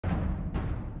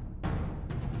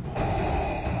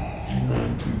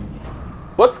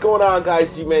What's going on,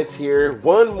 guys? G-Ments here.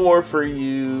 One more for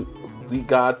you. We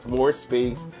got more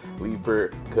Space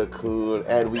Leaper, Cocoon,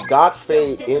 and we got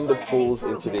FAI in the pools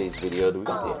in today's video. Do we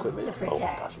got the equipment? Oh my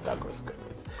gosh, we got gross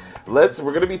equipment.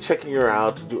 We're gonna be checking her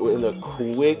out, doing a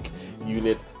quick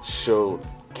unit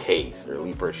showcase or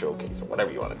Leaper showcase or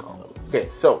whatever you want to call them. Okay,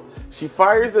 so she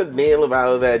fires a nail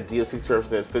out of that, deals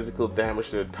 6% physical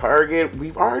damage to the target.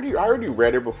 I already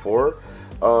read her before.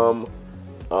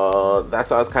 That's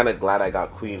why I was kind of glad I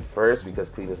got Queen first, because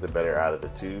Queen is the better out of the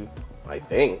two, I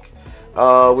think.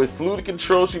 With fluid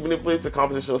control, she manipulates the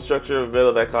compositional structure of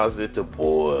metal that causes it to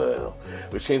boil,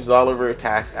 which changes all of her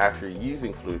attacks after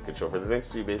using fluid control. For the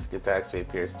next 3 basic attacks, FAI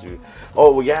pierce through.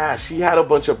 Oh yeah, she had a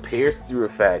bunch of pierce through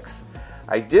effects.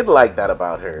 I did like that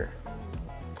about her.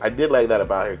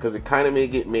 Because it kind of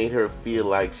made her feel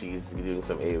like she's doing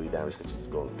some AoE damage, because she's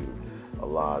going through a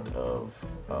lot of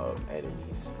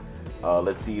enemies.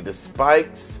 Let's see, the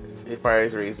spikes. It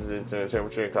fires, raises internal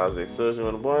temperature, and causes an explosion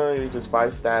when one reaches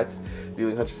 5 stacks,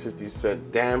 dealing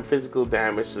 150% physical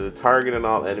damage to the target and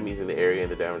all enemies in the area,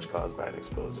 and the damage caused by an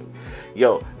explosion.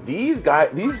 Yo, these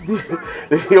guys,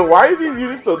 yo, why are these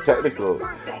units so technical?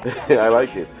 I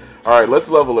like it. All right, let's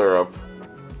level her up.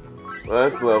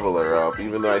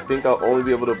 Even though I think I'll only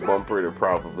be able to bump her to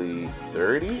probably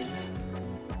 30.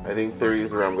 I think 30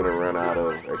 is where I'm gonna run out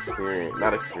of experience.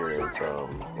 Not experience.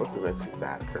 What's the next?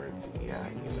 That currency. Yeah,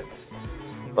 units.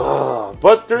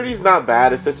 But 30 is not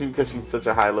bad, especially because she's such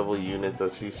a high level unit.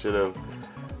 So she should have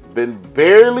been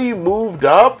barely moved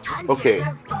up. Okay,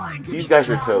 these guys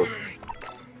are toast.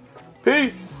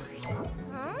 Peace.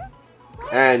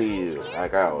 And you,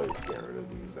 like I always get rid of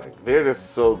these. Like they're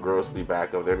just so grossly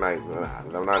back up. They're not even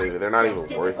worth it. They're not even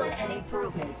worth it.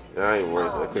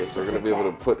 Okay, so we're gonna be able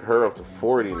to put her up to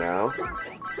 40 now,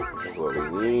 which is what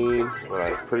we need. But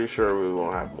I'm pretty sure we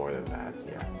won't have more than that.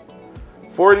 Yeah,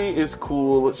 40 is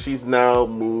cool. She's now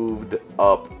moved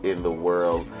up in the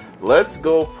world. Let's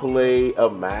go play a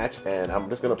match, and I'm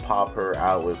just gonna pop her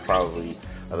out with probably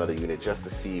another unit just to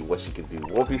see what she can do.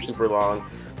 Won't be super long.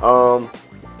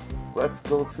 Let's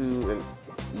go to an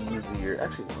easier.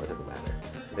 Actually, no, it doesn't matter.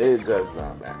 It does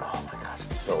not matter. Oh my gosh,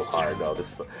 it's so hard though.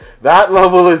 That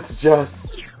level is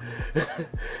just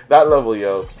that level,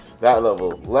 yo. That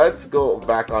level. Let's go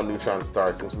back on Neutron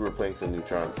Star since we were playing some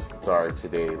Neutron Star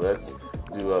today. Let's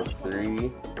do a 3.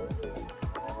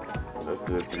 Let's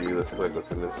do a 3. Let's click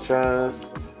what's in this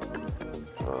chest.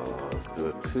 Let's do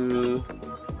a 2.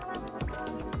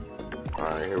 All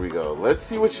right, here we go. Let's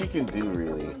see what she can do,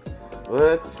 really.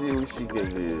 Let's see what she can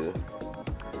do.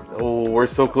 Oh, we're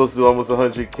so close to almost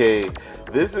 100K.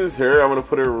 This is her. I'm going to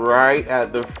put her right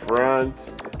at the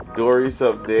front. Dory's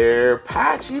up there.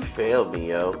 Patch, you failed me,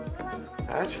 yo.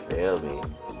 Patch failed me.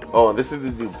 Oh, and this is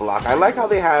the new block. I like how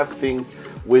they have things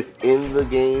within the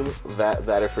game that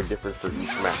are for different for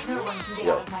each map.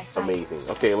 Yo, amazing.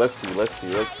 Okay, let's see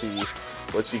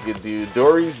what she can do.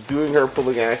 Dory's doing her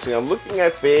pulling action. I'm looking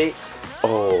at FAI.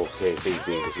 Oh, okay, FAI's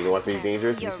dangerous. You know what FAI's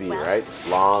dangerous? You see it, right?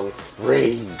 Long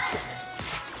range.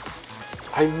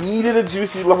 I needed a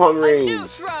juicy long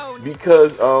range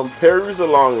because Peru's a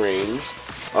long range.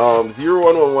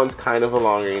 0111's kind of a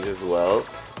long range as well,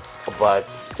 but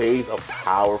FAI's a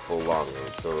powerful long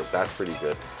range, so that's pretty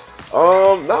good.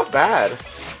 Not bad.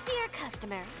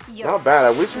 Not bad. I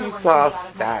wish we saw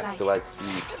stats to like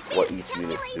see what each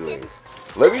unit's doing.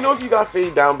 Let me know if you got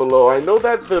FAI down below. I know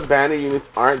that the banner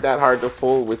units aren't that hard to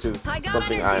pull, which is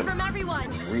something I'm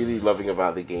really loving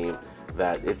about the game.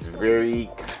 That it's very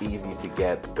easy to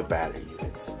get the banner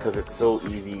units because it's so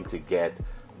easy to get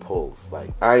pulls.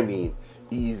 Like, I mean,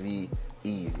 easy.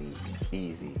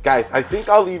 Guys, I think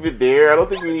I'll leave it there. I don't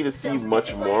think we need to see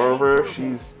much more of her.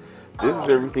 This is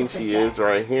everything she is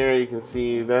right here. You can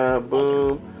see that.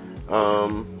 Boom.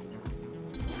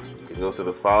 You can go to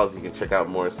the files, you can check out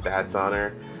more stats on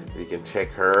her. You can check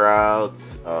her out.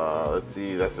 Let's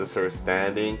see, that's just her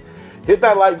standing. Hit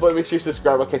that like button, make sure you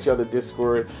subscribe. I'll catch you on the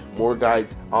Discord. More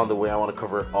guides on the way. I want to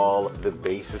cover all the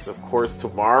bases. Of course,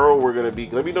 tomorrow we're going to be,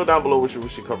 let me know down below which we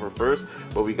should cover first.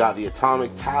 But we got the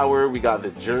Atomic Tower, we got the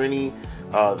Journey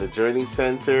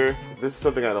Center. This is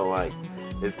something I don't like.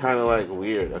 It's kind of like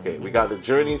weird. Okay, we got the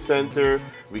Journey Center,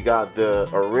 we got the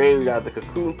Array, we got the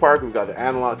Cocoon Park, we got the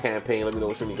Analog Campaign. Let me know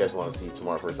which one you guys want to see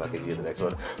tomorrow first. I'll get you in the next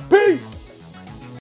one. Peace!